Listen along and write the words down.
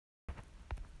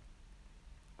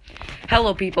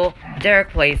Hello people, Derek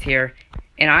Plays here,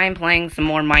 and I am playing some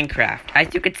more Minecraft.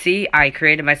 As you can see, I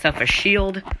created myself a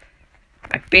shield.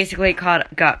 I basically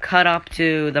got cut up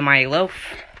to my Loaf,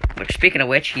 which, speaking of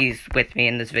which, he's with me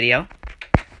in this video.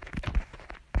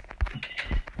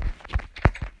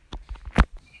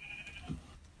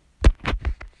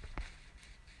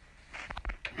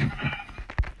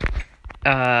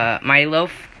 My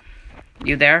Loaf,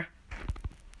 you there?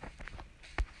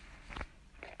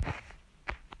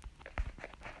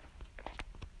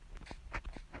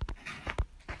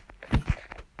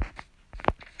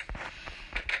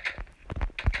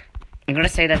 I'm gonna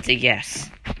say that's a yes.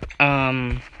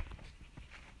 Yes,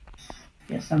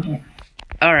 I'm here.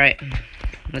 Alright.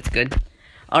 That's good.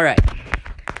 Alright.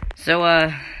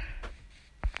 So,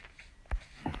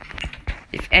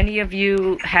 if any of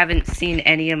you haven't seen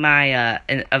any of my,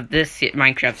 of this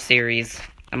Minecraft series,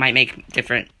 I might make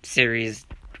different series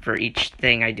for each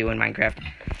thing I do in Minecraft.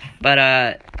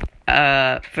 But,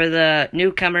 for the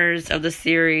newcomers of the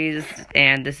series,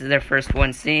 and this is their first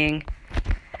one seeing,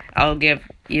 I'll give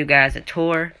you guys a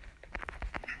tour,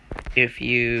 if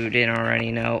you didn't already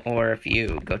know, or if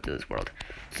you go to this world.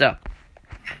 So,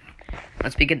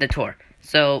 let's begin the tour.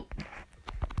 So,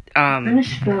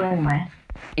 Finish filling my...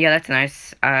 Yeah, that's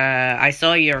nice. I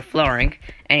saw your flooring.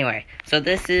 Anyway, so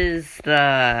this is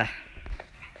the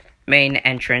main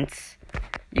entrance.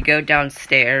 You go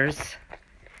downstairs,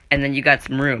 and then you got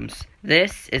some rooms.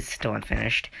 This is still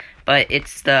unfinished, but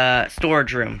it's the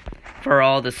storage room for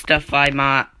all the stuff I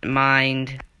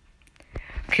mined,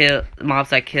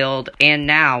 mobs I killed, and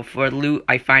now for loot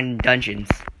I find in dungeons,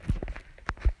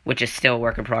 which is still a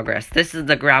work in progress. This is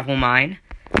the gravel mine.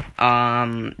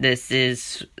 This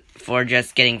is for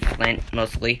just getting flint,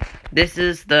 mostly. This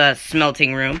is the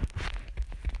smelting room,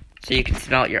 so you can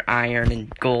smelt your iron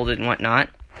and gold and whatnot.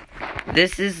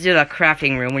 This is the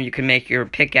crafting room where you can make your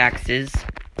pickaxes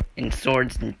and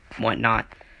swords and whatnot.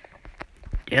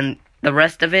 And the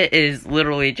rest of it is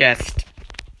literally just,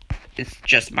 it's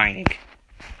just mining.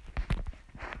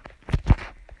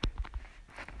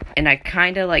 And I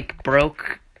kinda, like,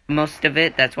 broke most of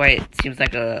it, that's why it seems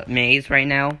like a maze right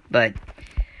now, but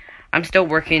I'm still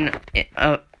working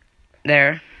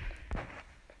there.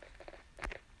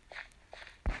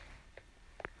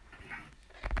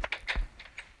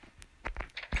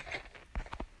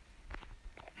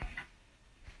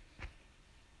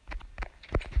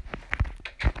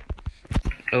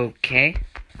 Okay.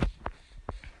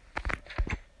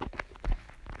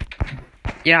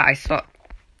 Yeah, I saw...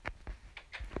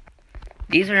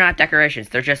 These are not decorations,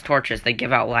 they're just torches. They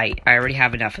give out light. I already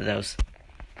have enough of those.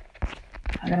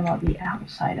 Talking about the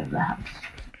outside of the house.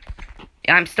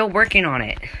 Yeah, I'm still working on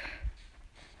it.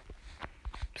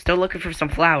 Still looking for some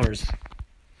flowers.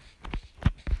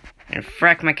 And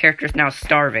frack, my character's now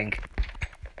starving.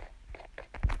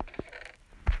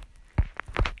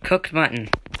 Cooked mutton.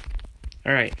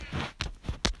 Alright.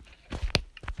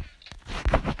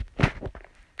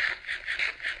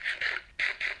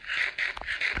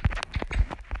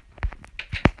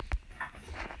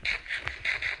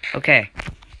 Okay.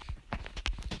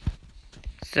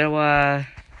 So,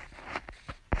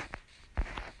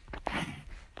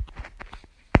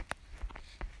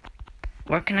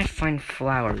 where can I find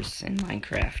flowers in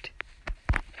Minecraft?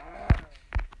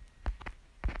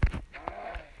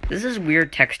 This is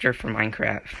weird texture for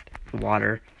Minecraft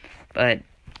water, but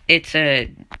it's a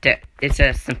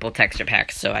simple texture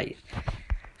pack, so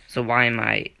why am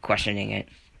I questioning it?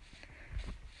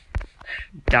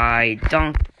 Die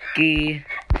donkey.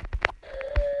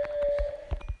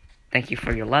 Thank you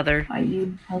for your leather.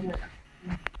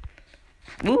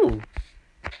 Ooh.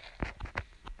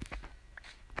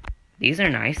 These are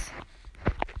nice.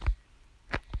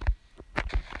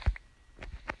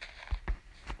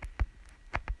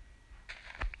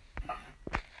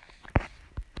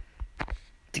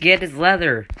 To get his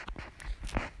leather.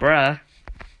 Bruh.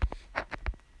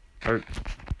 Or,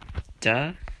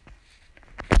 duh.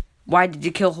 Why did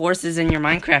you kill horses in your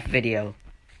Minecraft video?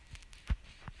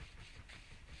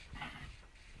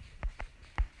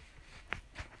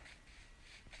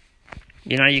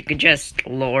 You know, you could just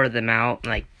lure them out,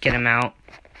 like, get them out.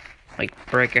 Like,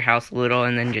 break your house a little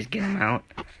and then just get them out.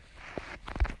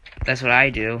 That's what I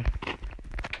do.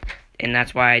 And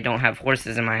that's why I don't have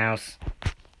horses in my house.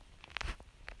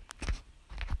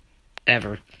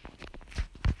 Ever.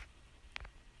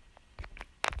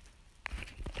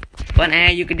 But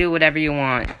you can do whatever you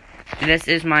want. This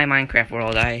is my Minecraft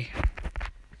world,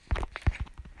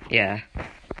 yeah.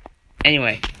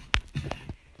 Anyway.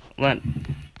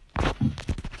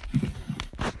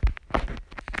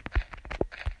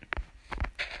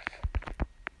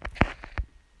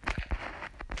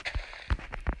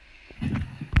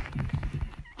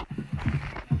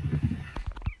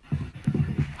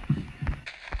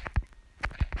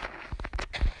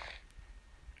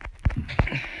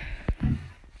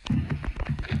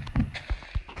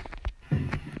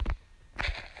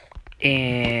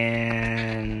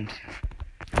 And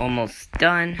almost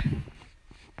done.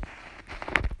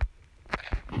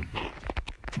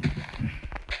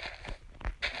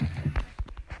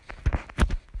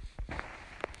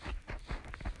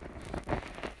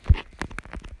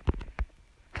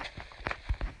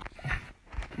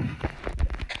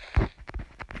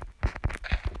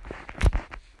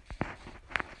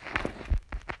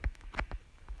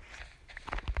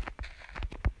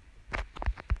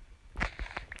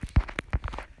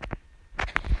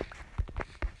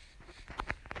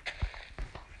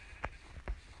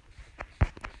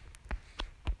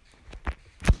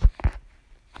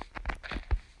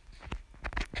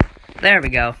 There we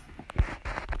go.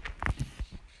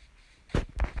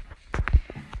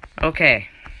 Okay.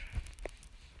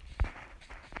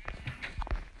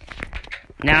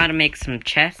 Now to make some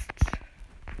chests.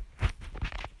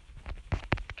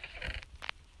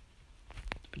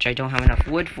 Which I don't have enough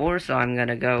wood for, so I'm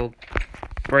gonna go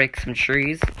break some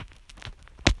trees.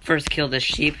 First kill this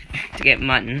sheep to get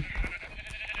mutton.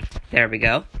 There we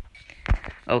go.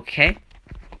 Okay.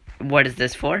 What is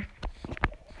this for?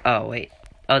 Oh, wait.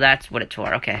 Oh, that's what it's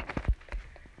for. Okay.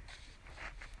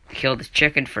 Kill this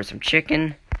chicken for some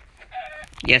chicken.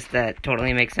 Yes, that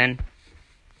totally makes sense.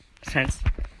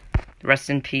 Rest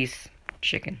in peace,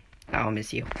 chicken. I'll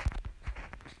miss you.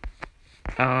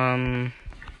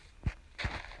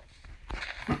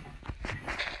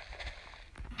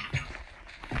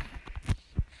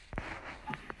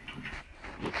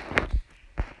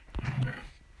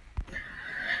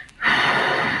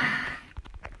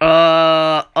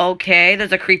 Okay,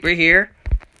 there's a creeper here.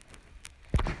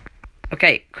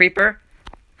 Okay, creeper,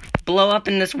 blow up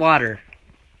in this water.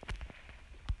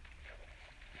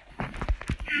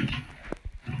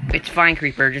 It's fine,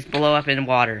 creeper, just blow up in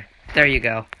water. There you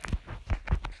go.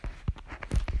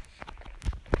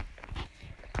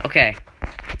 Okay.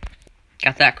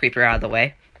 Got that creeper out of the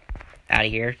way. Out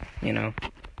of here, you know.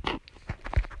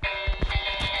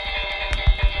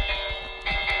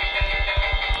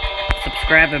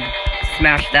 Subscribe and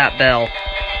smash that bell.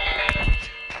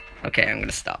 Okay, I'm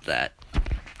gonna stop that.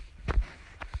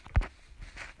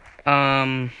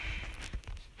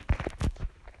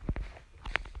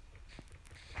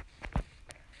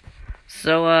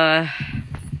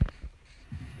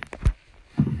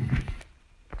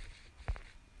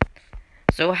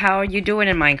 So how are you doing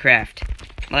in Minecraft?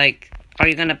 Like, are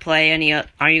you gonna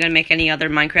make any other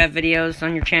Minecraft videos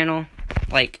on your channel?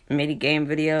 Like, mini game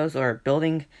videos or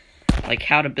building, like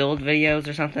how to build videos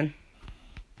or something?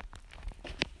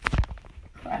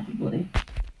 Probably.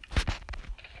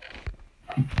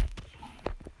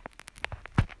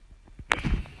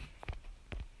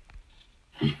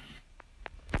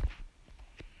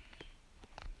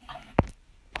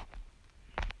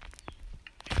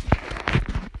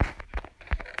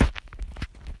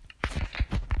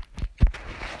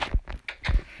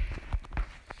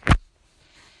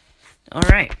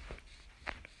 Alright.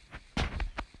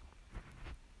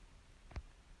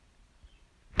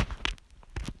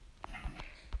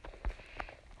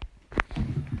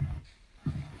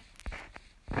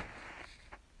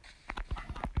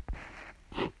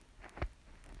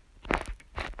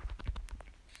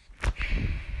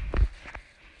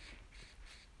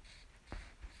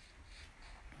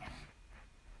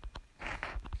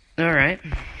 Alright.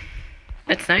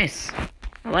 That's nice.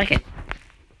 I like it.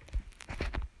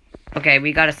 Okay,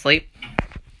 we gotta sleep.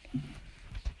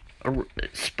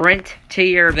 Sprint to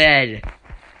your bed.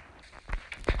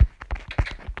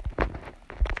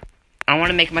 I want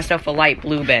to make myself a light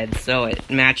blue bed so it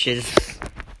matches.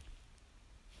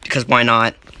 Because why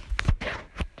not?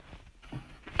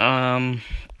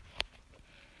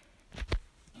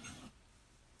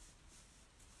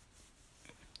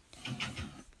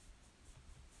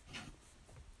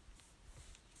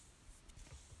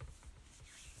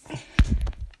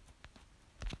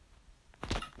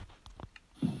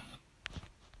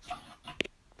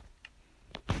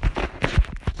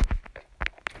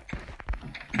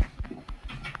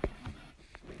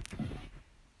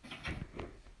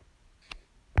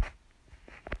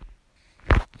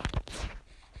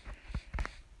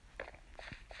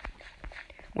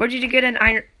 Where did you get an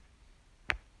iron?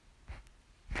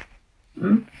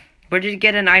 Where did you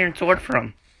get an iron sword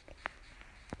from?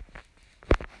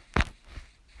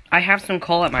 I have some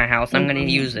coal at my house. I'm gonna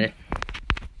use it.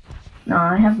 No,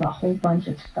 I have a whole bunch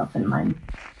of stuff in mine.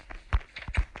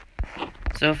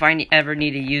 So if I ever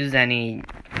need to use any,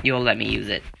 you'll let me use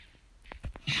it.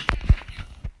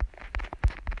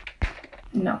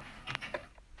 No.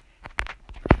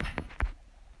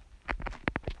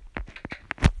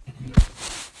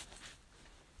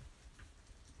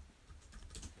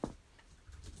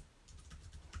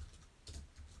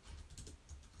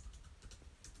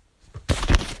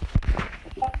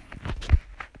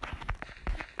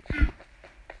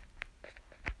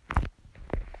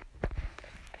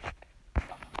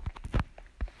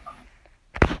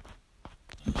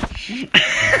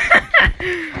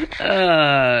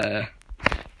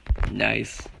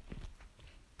 Nice.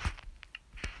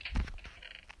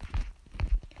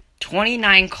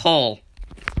 29 coal.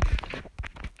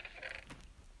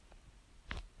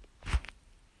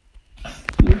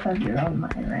 You have your own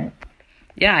mine, right?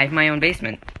 Yeah, I have my own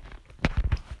basement.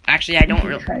 Actually, I don't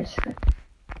really.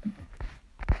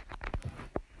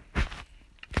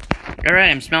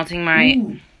 Alright, I'm smelting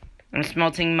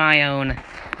my own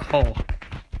coal.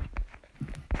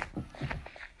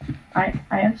 I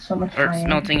have so much Or iron.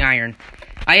 smelting iron.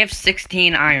 I have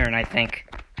 16 iron, I think.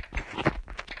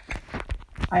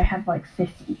 I have like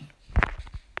 50.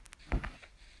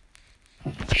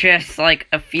 Just like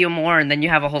a few more and then you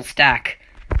have a whole stack.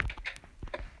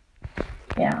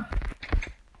 Yeah.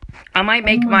 I might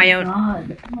make my own. Oh my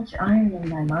god, so much iron in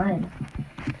my mine.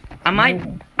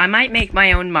 I might make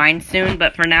my own mine soon,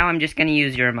 but for now I'm just gonna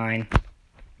use your mine.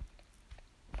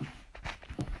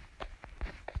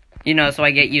 You know, so I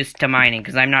get used to mining,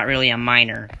 because I'm not really a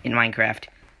miner in Minecraft.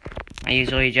 I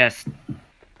usually just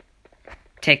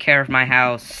take care of my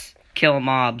house, kill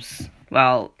mobs,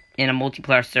 while in a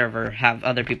multiplayer server have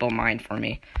other people mine for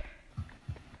me.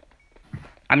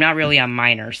 I'm not really a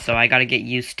miner, so I gotta get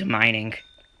used to mining.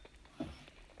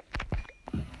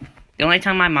 The only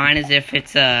time I mine is if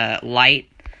it's light,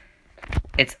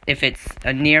 if it's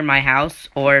near my house,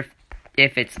 or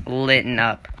if it's lit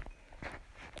up.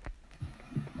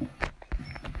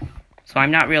 So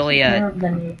I'm not really a... More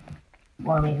than you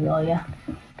want me, will ya?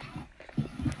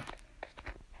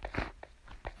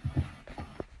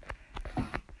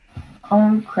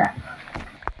 Oh crap.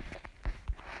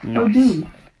 Nice. Oh dude.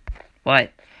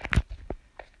 What?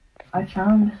 I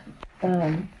found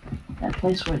that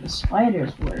place where the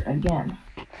spiders were again.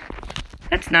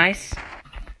 That's nice.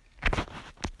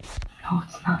 No,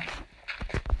 it's not.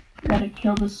 You gotta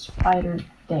kill the spider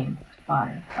thing.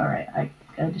 Fire. Alright, I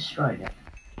destroyed it.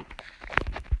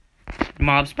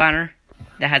 Mob spawner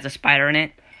that has a spider in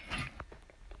it.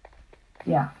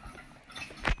 Yeah.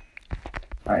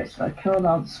 Alright, so I killed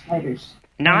all the spiders.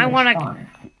 Now I want to...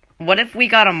 What if we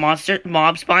got a mob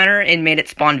spawner and made it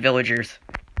spawn villagers?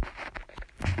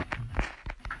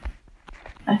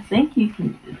 I think you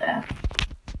can do that.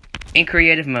 In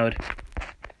creative mode.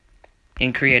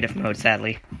 In creative mode,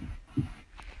 sadly.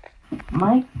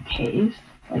 My cave?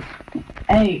 Like,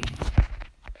 hey.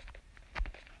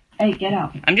 Hey, get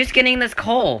out. I'm just getting this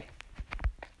coal.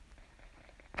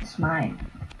 It's mine.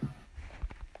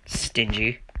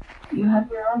 Stingy. You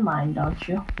have your own mine, don't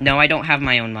you? No, I don't have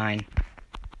my own mine.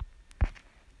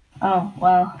 Oh,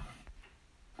 well.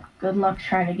 Good luck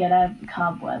trying to get out of the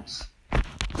cobwebs.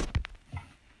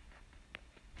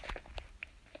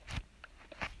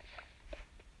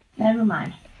 Never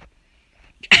mind.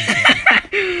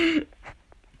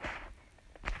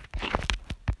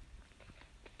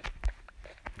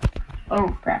 Oh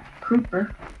crap,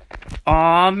 creeper.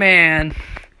 Aw, man.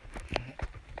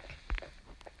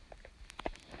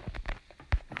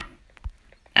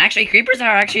 Actually, creepers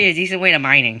are actually a decent way to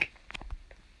mining.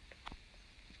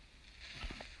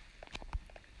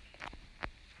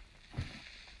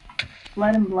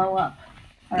 Let him blow up.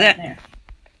 Right there.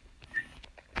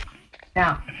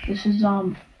 Now, this is,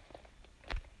 Alright.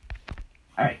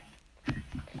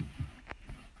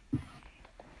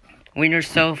 When you're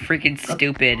so freaking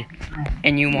stupid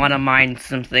and you want to mine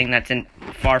something that's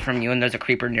far from you and there's a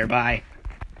creeper nearby.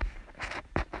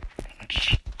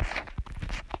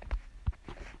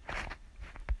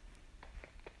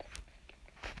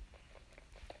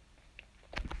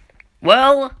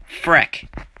 Well, frick.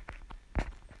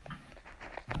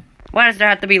 Why does there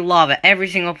have to be lava every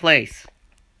single place?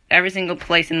 Every single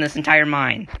place in this entire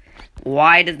mine.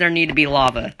 Why does there need to be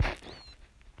lava?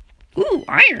 Ooh,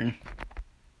 iron.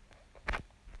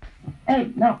 Hey,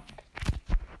 no.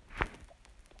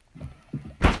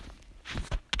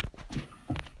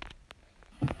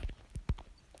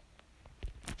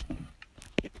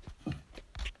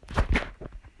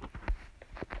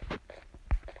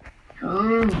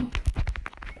 Ooh.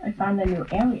 I found a new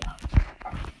area.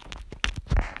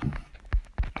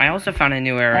 I also found a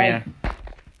new area.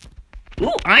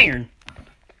 Ooh, iron.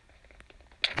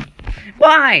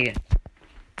 Why?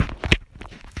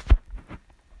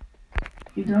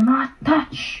 You do not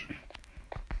touch.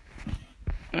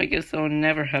 I guess I'll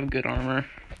never have good armor.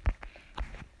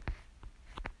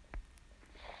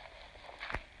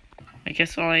 I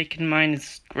guess all I can mine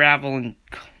is gravel and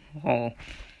coal.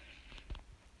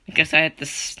 I guess I have to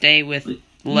stay with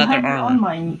leather you have armor. Your own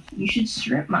mine. You should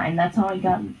strip mine. That's how I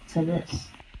got to this.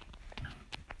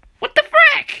 What the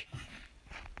frick?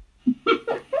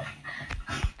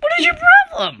 What is your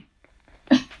problem?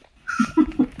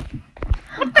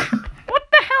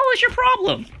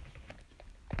 problem?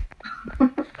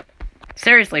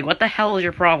 Seriously, what the hell is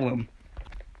your problem?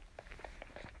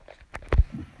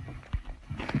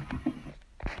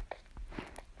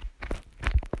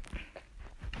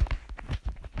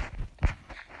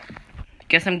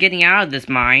 Guess I'm getting out of this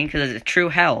mine, because it's true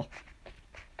hell.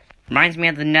 Reminds me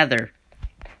of the Nether.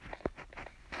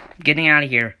 Getting out of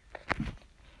here.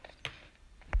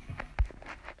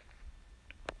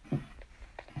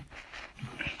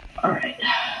 Alright.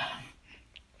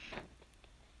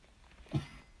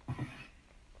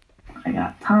 I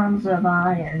got tons of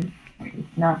iron.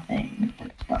 Nothing.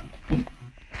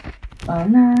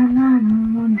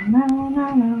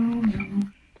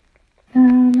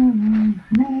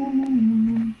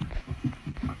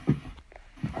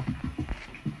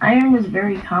 Iron is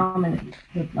very common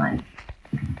with mine.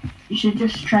 You should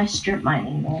just try strip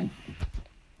mining, man.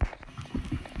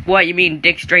 What, you mean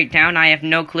dig straight down? I have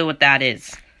no clue what that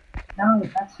is. No,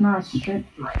 that's not strip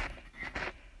mining.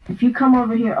 If you come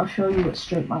over here, I'll show you what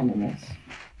strip mining is.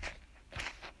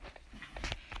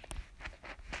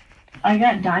 I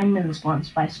got diamonds once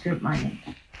by strip mining.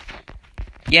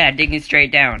 Yeah, digging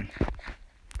straight down.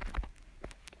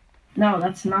 No,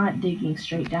 that's not digging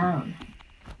straight down.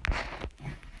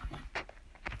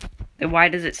 Then why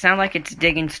does it sound like it's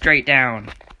digging straight down?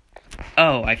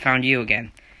 Oh, I found you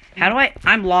again. How do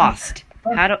I'm lost.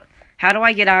 How do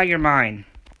I get out of your mine?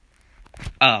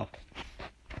 Oh.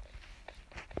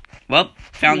 Well,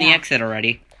 found the exit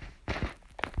already.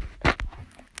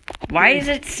 Why is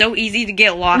it so easy to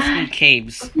get lost in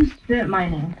caves? This is strip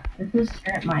mining. This is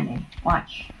strip mining.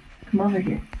 Watch. Come over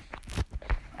here.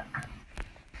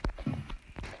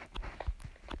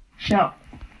 So,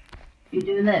 you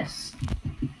do this.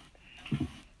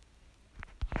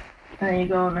 And then you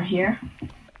go over here.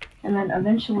 And then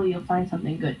eventually you'll find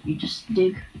something good. You just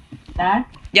dig that.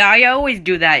 Yeah, I always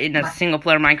do that in a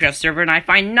single-player Minecraft server, and I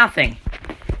find nothing.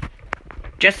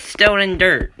 Just stone and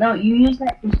dirt. No, you use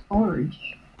that for storage.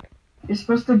 You're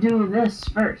supposed to do this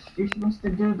first. You're supposed to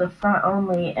do the front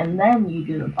only, and then you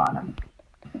do the bottom.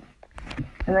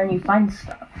 And then you find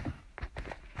stuff.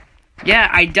 Yeah,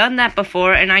 I done that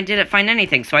before, and I didn't find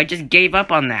anything, so I just gave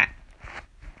up on that.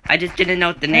 I just didn't know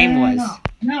what the name was.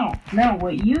 No,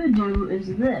 what you do is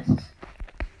this.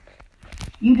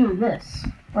 You do this.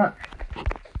 Look.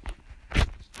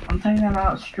 I'm talking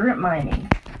about strip mining.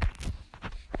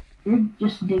 You're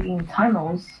just digging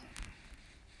tunnels.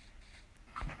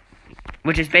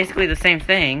 Which is basically the same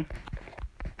thing.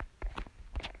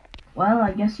 Well,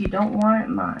 I guess you don't want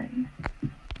mine.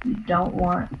 You don't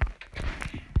want...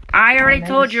 I already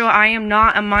told you I am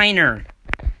not a miner.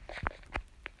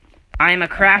 I am a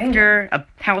crafter, a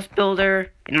house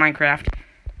builder in Minecraft.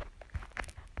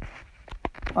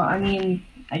 Well, I mean,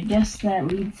 I guess that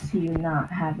leads to you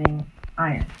not having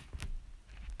iron.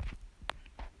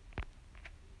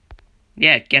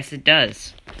 Yeah, guess it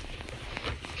does.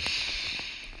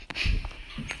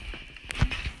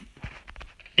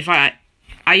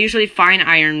 I usually find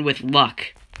iron with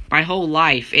luck. My whole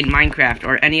life in Minecraft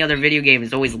or any other video game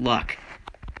is always luck.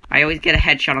 I always get a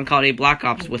headshot on Call of Duty Black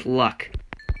Ops with luck.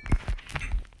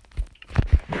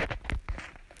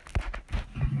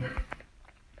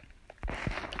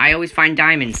 I always find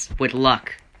diamonds with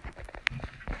luck.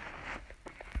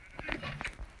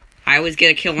 I always get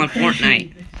a kill on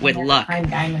Fortnite with luck. Find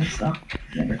diamonds though.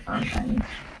 Never found diamonds.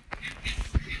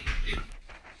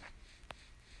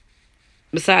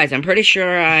 Besides, I'm pretty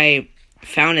sure I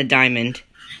found a diamond.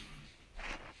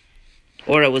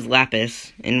 Or it was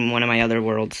lapis in one of my other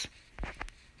worlds.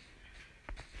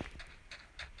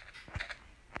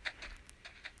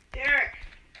 Derek,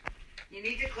 you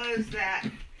need to close that.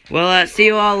 Well, see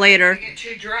you all later. Get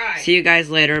too dry. See you guys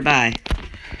later. Bye.